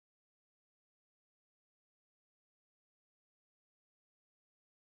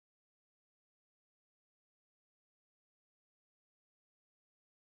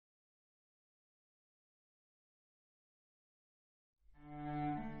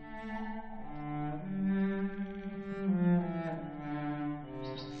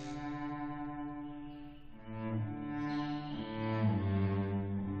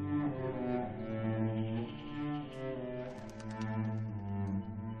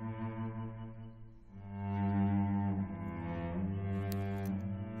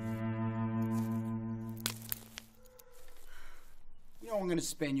gonna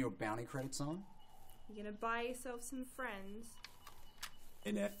spend your bounty credits on? You gonna buy yourself some friends?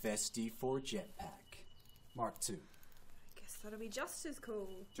 An FSD-4 jetpack. Mark II. Guess that'll be just as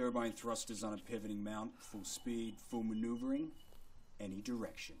cool. Turbine thrusters on a pivoting mount, full speed, full maneuvering, any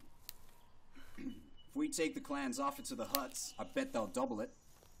direction. If we take the clans off into the huts, I bet they'll double it.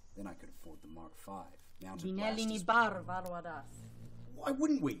 Then I could afford the Mark V. Mounted blasters. Why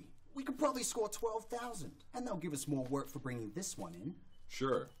wouldn't we? We could probably score 12,000, and they'll give us more work for bringing this one in.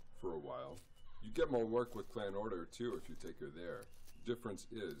 Sure, for a while. You get more work with Clan Order, too, if you take her there. Difference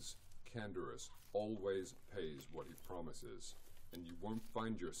is, Candorus always pays what he promises, and you won't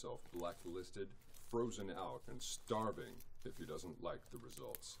find yourself blacklisted, frozen out, and starving if he doesn't like the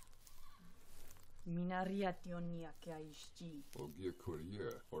results. Ogia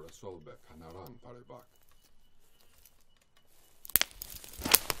courier or asolbe kanaran parebak.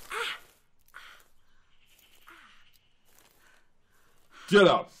 Get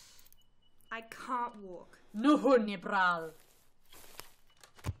up! I can't walk.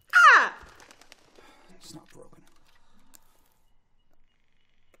 Ah! It's not broken.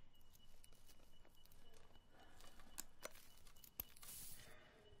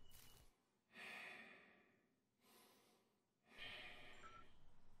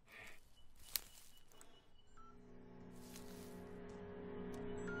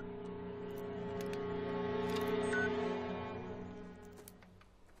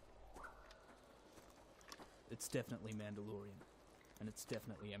 It's definitely Mandalorian, and it's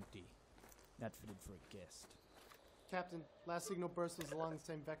definitely empty. That fitted for a guest. Captain, last signal burst was along the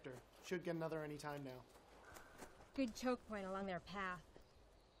same vector. Should get another any time now. Good choke point along their path.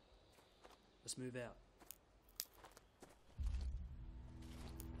 Let's move out.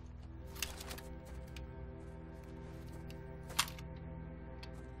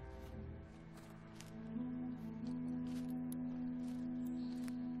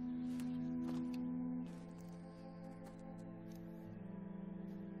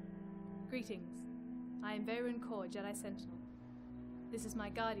 Greetings. I am Veyrun Kor, Jedi Sentinel. This is my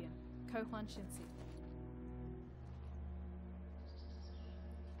guardian, Karpyshyn.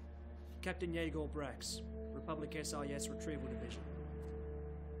 Captain Yegor Brax, Republic SIS Retrieval Division.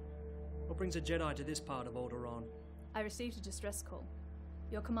 What brings a Jedi to this part of Alderaan? I received a distress call.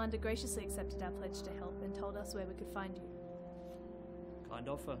 Your commander graciously accepted our pledge to help and told us where we could find you. Kind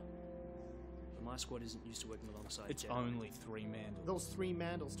offer. But my squad isn't used to working alongside It's Jedi. only 3 Mandals. Those 3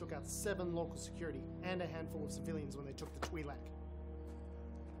 Mandals took out 7 local security and a handful of civilians when they took the Twi'lek.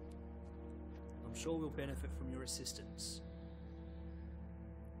 I'm sure we'll benefit from your assistance.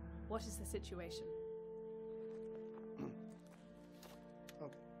 What is the situation?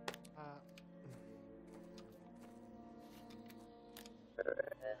 Okay.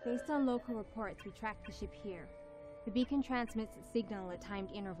 Based on local reports, we tracked the ship here. The beacon transmits its signal at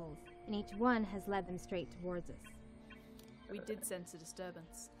timed intervals, and each one has led them straight towards us. We did sense a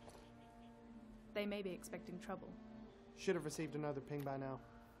disturbance. They may be expecting trouble. Should have received another ping by now.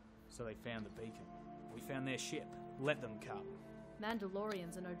 So they found the beacon. We found their ship. Let them come.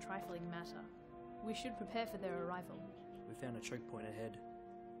 Mandalorians are no trifling matter. We should prepare for their arrival. We found a choke point ahead.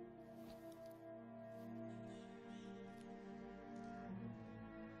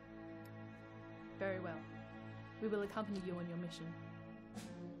 Very well. We will accompany you on your mission.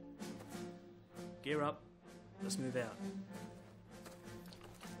 Gear up. Let's move out.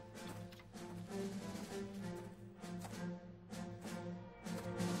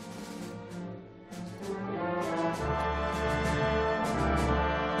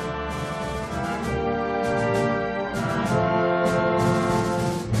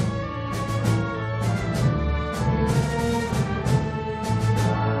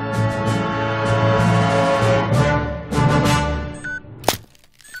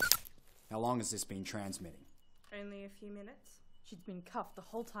 How long has this been transmitting? Only a few minutes. She'd been cuffed the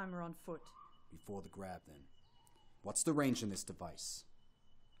whole time we're on foot. Before the grab, then. What's the range in this device?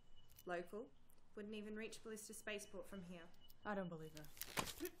 Local. Wouldn't even reach Ballista Spaceport from here. I don't believe her.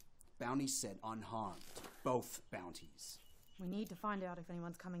 Bounty said unharmed. Both bounties. We need to find out if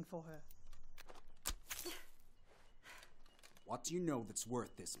anyone's coming for her. What do you know that's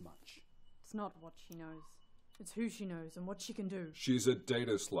worth this much? It's not what she knows. It's who she knows and what she can do. She's a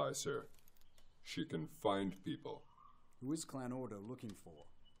data slicer. She can find people. Who is Clan Order looking for?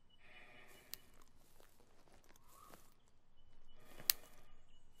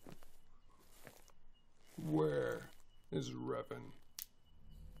 Where is Revan?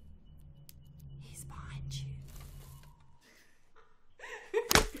 He's behind you.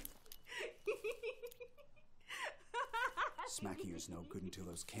 Smacking her's no good until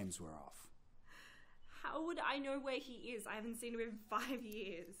those chems wear off. How How would I know where he is? I haven't seen him in 5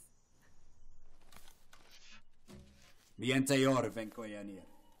 years. Niente ora vengo yanir.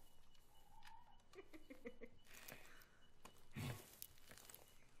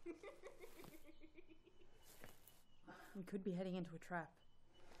 We could be heading into a trap.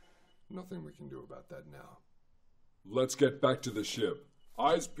 Nothing we can do about that now. Let's get back to the ship.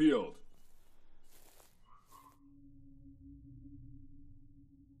 Eyes peeled.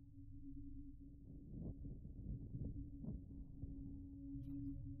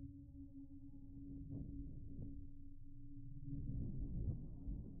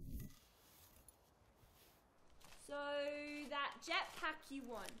 So, that jetpack you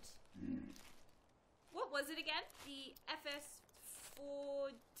want. What was it again? The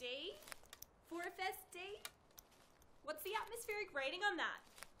FS4D? 4FSD? What's the atmospheric rating on that?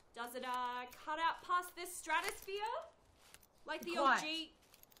 Does it cut out past this stratosphere? Like the Quiet. OG?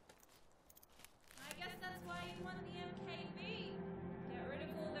 I guess that's why you want the MKB. Get rid of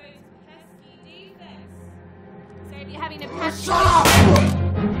all those pesky defects. Save you having to patch. Shut up!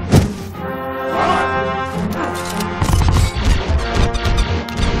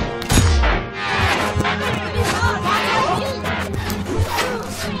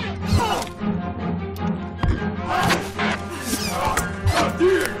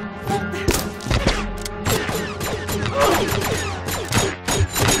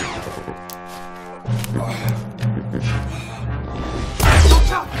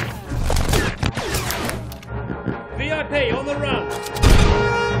 VIP on the run!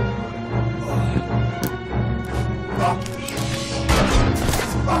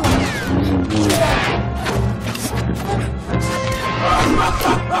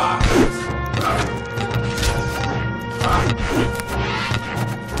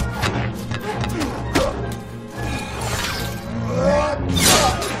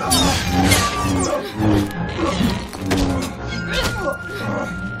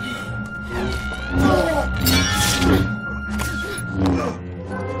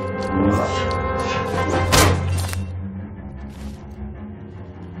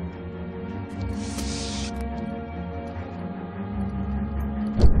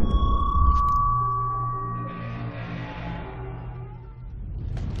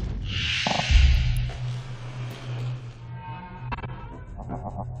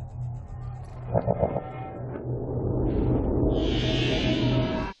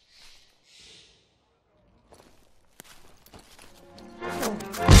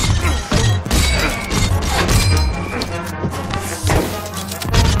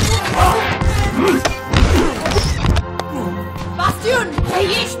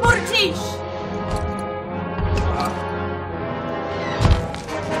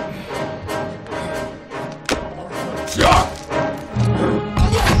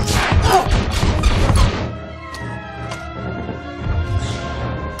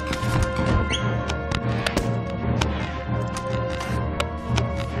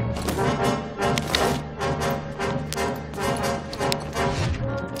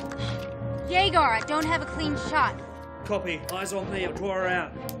 Jaeger, don't have a clean shot. Copy. Eyes on me. I'll draw her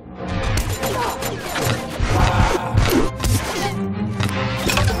out.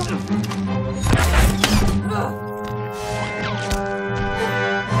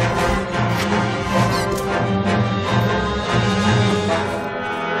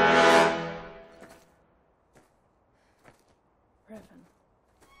 Revan.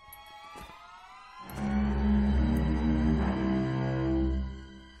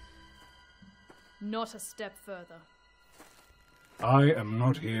 Not a step further. I am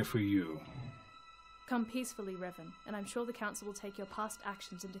not here for you. Come peacefully, Revan, and I'm sure the Council will take your past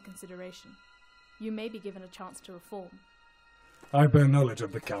actions into consideration. You may be given a chance to reform. I bear knowledge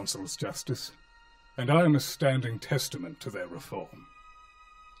of the Council's justice, and I am a standing testament to their reform.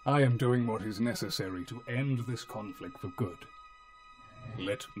 I am doing what is necessary to end this conflict for good.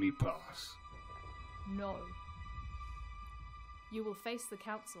 Let me pass. No. You will face the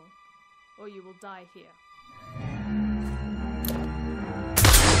Council, or you will die here.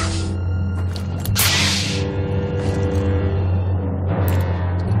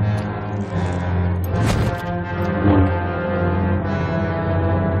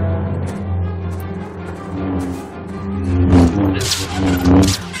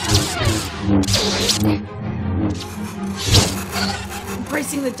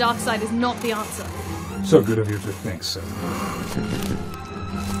 Embracing the dark side is not the answer. So good of you to think so.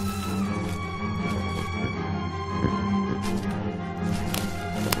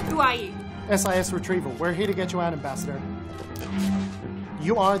 Who are you? SIS Retrieval. We're here to get you out, Ambassador.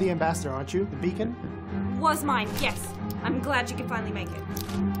 You are the Ambassador, aren't you? The beacon? Was mine, yes. I'm glad you could finally make it.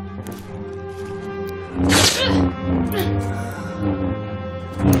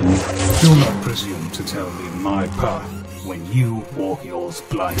 Do not presume to tell me my path when you walk yours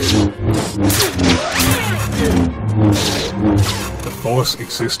blindly. The Force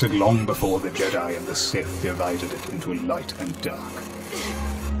existed long before the Jedi and the Sith divided it into light and dark.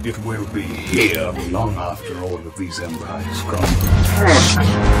 It will be here long after all of these empires crumble.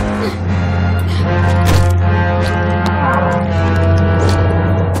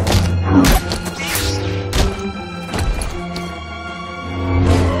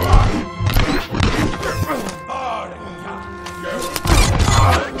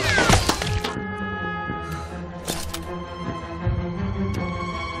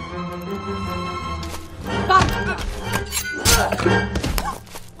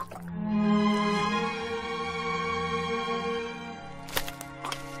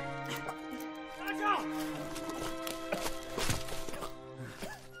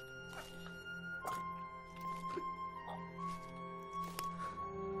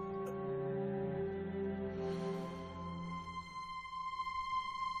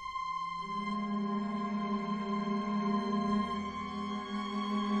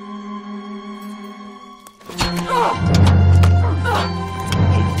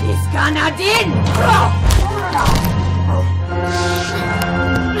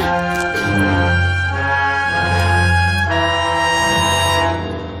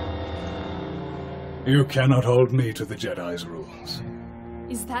 You cannot hold me to the Jedi's rules.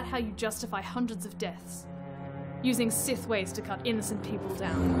 Is that how you justify hundreds of deaths? Using Sith ways to cut innocent people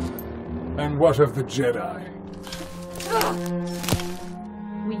down? And what of the Jedi?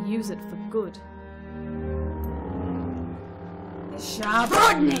 We use it for good.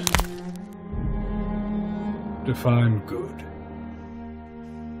 Define good.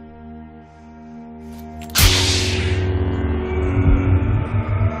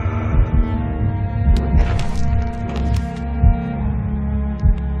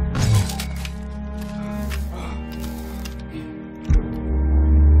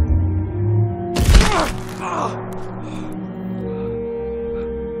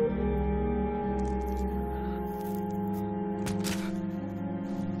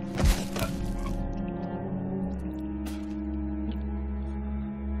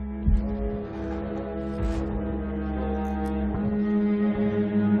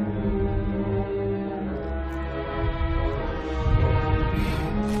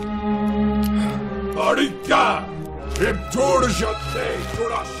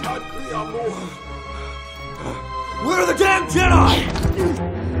 Where are the damn Jedi?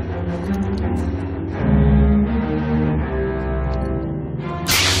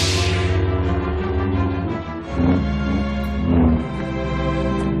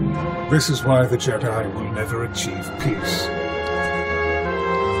 This is why the Jedi will never achieve peace.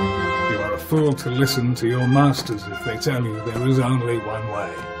 You are a fool to listen to your masters if they tell you there is only one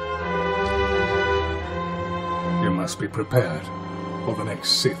way. You must be prepared, or the next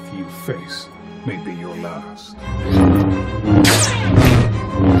Sith you face may be your last.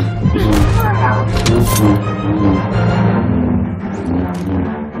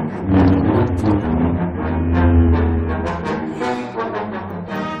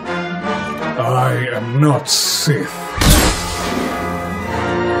 I am not Sith.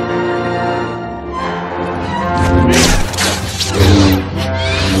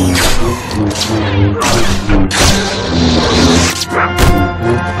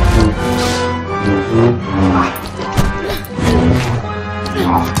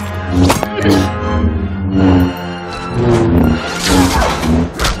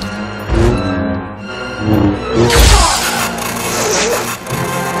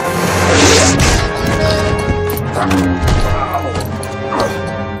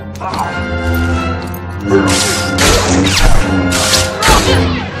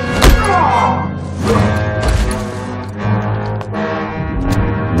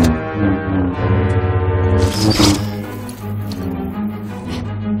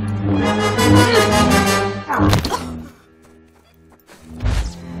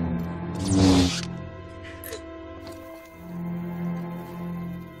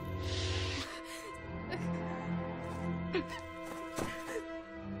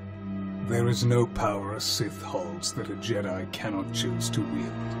 There is no power a Sith holds that a Jedi cannot choose to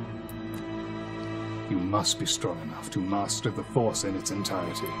wield. You must be strong enough to master the Force in its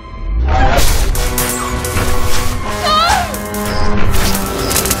entirety.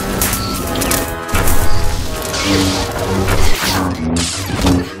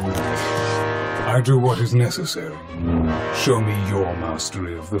 I do what is necessary. Show me your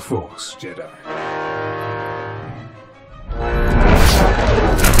mastery of the Force, Jedi.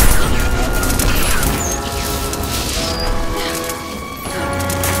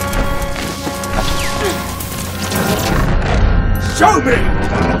 Show me!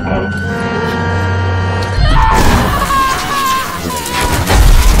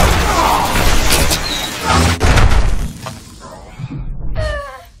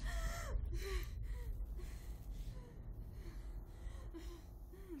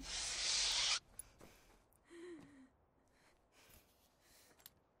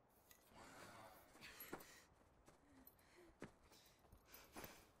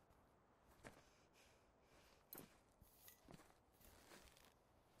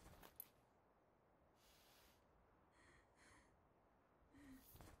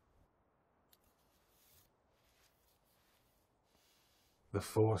 The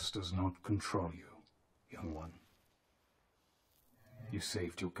Force does not control you, young one. You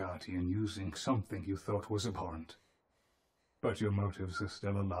saved your guardian using something you thought was abhorrent. But your motives are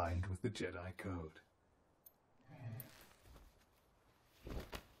still aligned with the Jedi Code.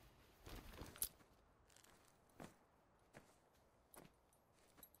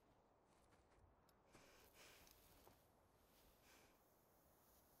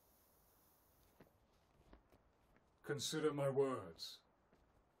 Consider my words.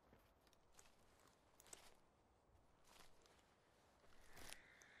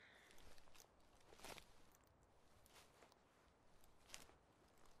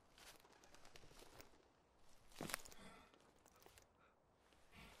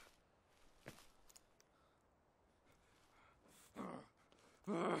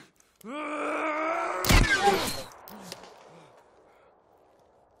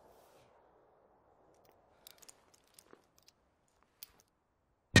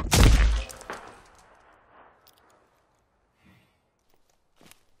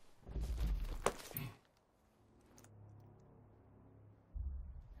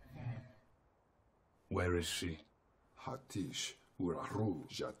 Where is she? Hatish uraru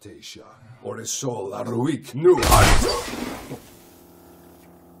jatesha oresol aruik nu hat.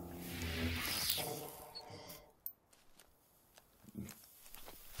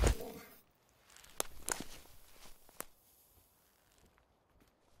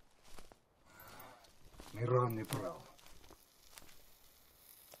 Mirani Brau.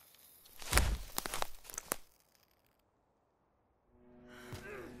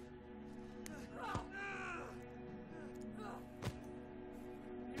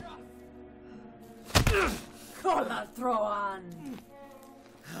 Colatroan!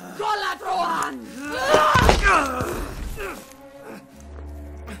 Colatroan!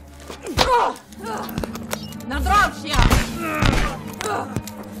 Nadrovsia!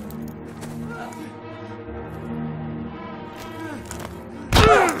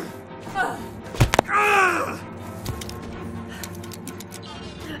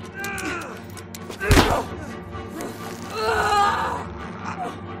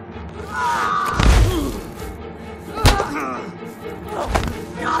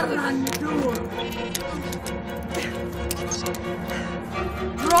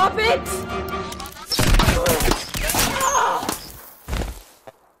 Drop it!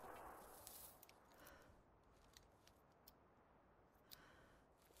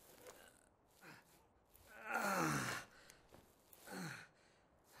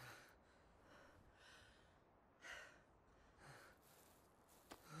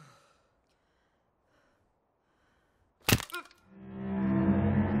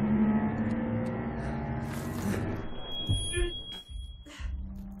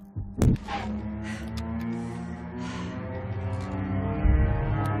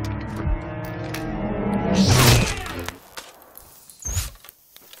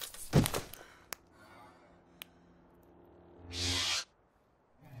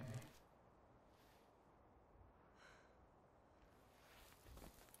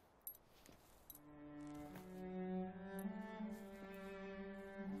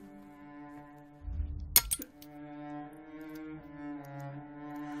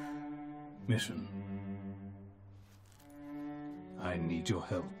 Mission. I need your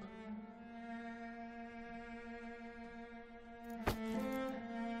help.